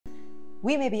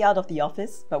We may be out of the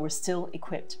office, but we're still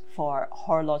equipped for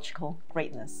horological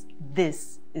greatness.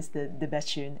 This is the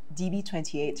Bethune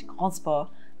DB28 Grand Sport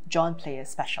John Player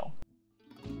Special.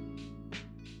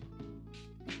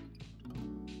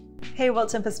 Hey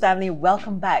WorldTempus family,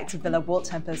 welcome back to Villa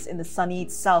WorldTempus in the sunny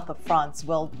south of France.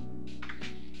 Well,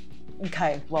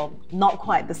 not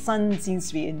quite. The sun seems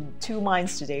to be in two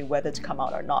minds today whether to come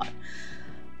out or not.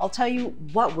 I'll tell you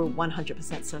what we're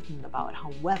 100% certain about.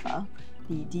 However,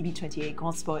 the DB28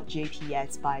 Grand Sport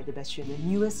JPS by the Bethune, the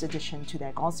newest addition to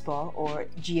their Grand Sport or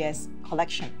GS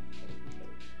collection.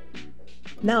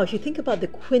 Now, if you think about the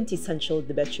quintessential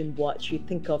Bethune watch, you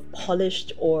think of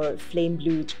polished or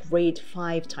flame-blued grade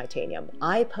 5 titanium.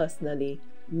 I personally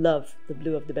love the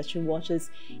blue of the Bethune watches,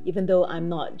 even though I'm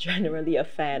not generally a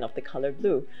fan of the color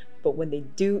blue. But when they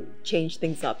do change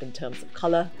things up in terms of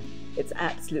color, it's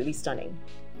absolutely stunning.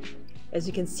 As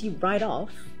you can see right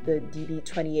off, the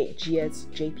DB28 GS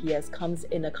JPS comes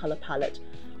in a color palette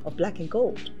of black and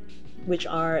gold, which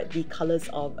are the colors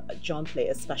of John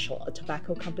Player Special, a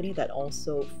tobacco company that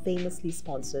also famously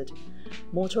sponsored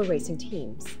motor racing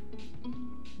teams.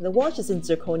 The watch is in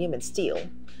zirconium and steel,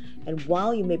 and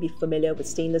while you may be familiar with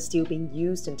stainless steel being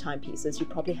used in timepieces, you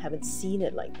probably haven't seen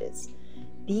it like this.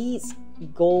 These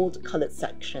gold colored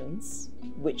sections,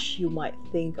 which you might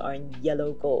think are in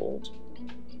yellow gold,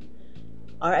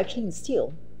 are actually in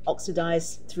steel,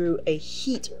 oxidized through a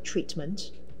heat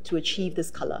treatment to achieve this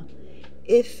color.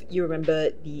 If you remember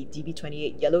the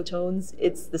DB28 yellow tones,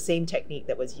 it's the same technique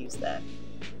that was used there.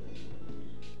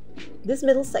 This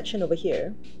middle section over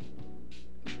here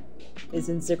is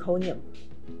in zirconium,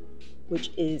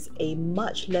 which is a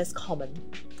much less common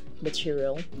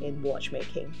material in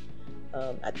watchmaking.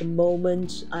 At the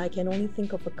moment, I can only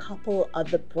think of a couple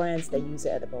other brands that use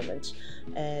it at the moment,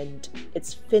 and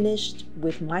it's finished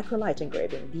with microlight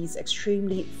engraving, these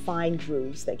extremely fine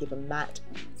grooves that give a matte,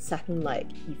 satin-like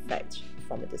effect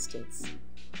from a distance.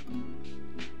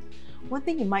 One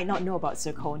thing you might not know about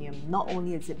zirconium, not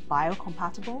only is it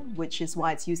biocompatible, which is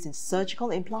why it's used in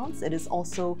surgical implants, it is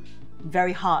also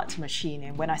very hard to machine,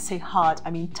 and when I say hard,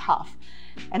 I mean tough,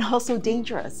 and also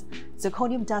dangerous.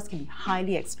 Zirconium dust can be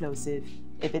highly explosive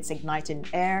if it's ignited in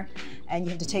air, and you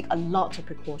have to take a lot of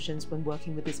precautions when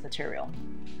working with this material.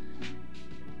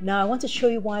 Now I want to show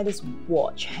you why this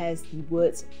watch has the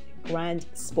words Grand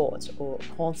Sport or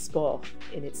Grand Sport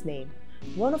in its name.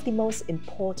 One of the most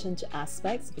important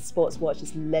aspects of a sports watch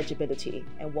is legibility,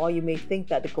 and while you may think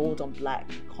that the gold on black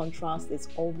contrast is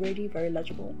already very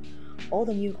legible, all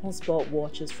the new Grand Sport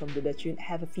watches from the Bethune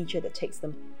have a feature that takes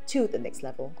them to the next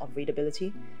level of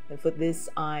readability, and for this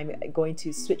I'm going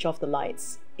to switch off the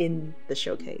lights in the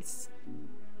showcase.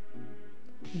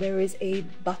 There is a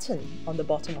button on the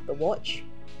bottom of the watch,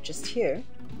 just here,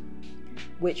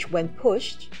 which when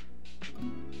pushed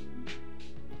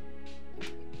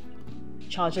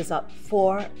charges up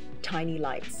 4 tiny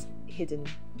lights hidden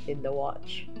in the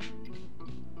watch.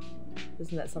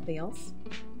 Isn't that something else?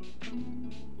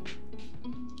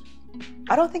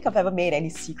 I don't think I've ever made any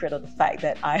secret of the fact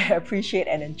that I appreciate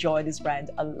and enjoy this brand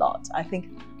a lot. I think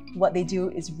what they do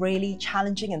is really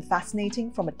challenging and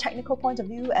fascinating from a technical point of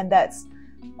view, and that's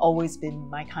always been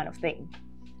my kind of thing.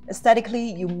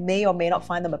 Aesthetically, you may or may not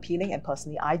find them appealing, and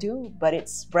personally I do, but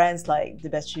it's brands like the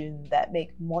Bethune that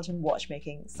make modern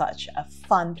watchmaking such a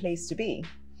fun place to be.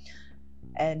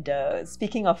 And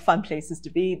speaking of fun places to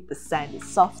be, the sand is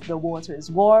soft, the water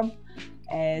is warm,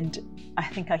 and I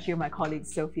think I hear my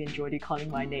colleagues Sophie and Jordy calling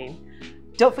my name.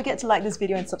 Don't forget to like this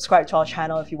video and subscribe to our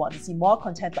channel if you want to see more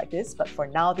content like this, but for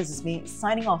now, this is me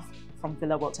signing off from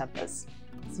Villa WorldTempus.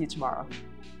 See you tomorrow.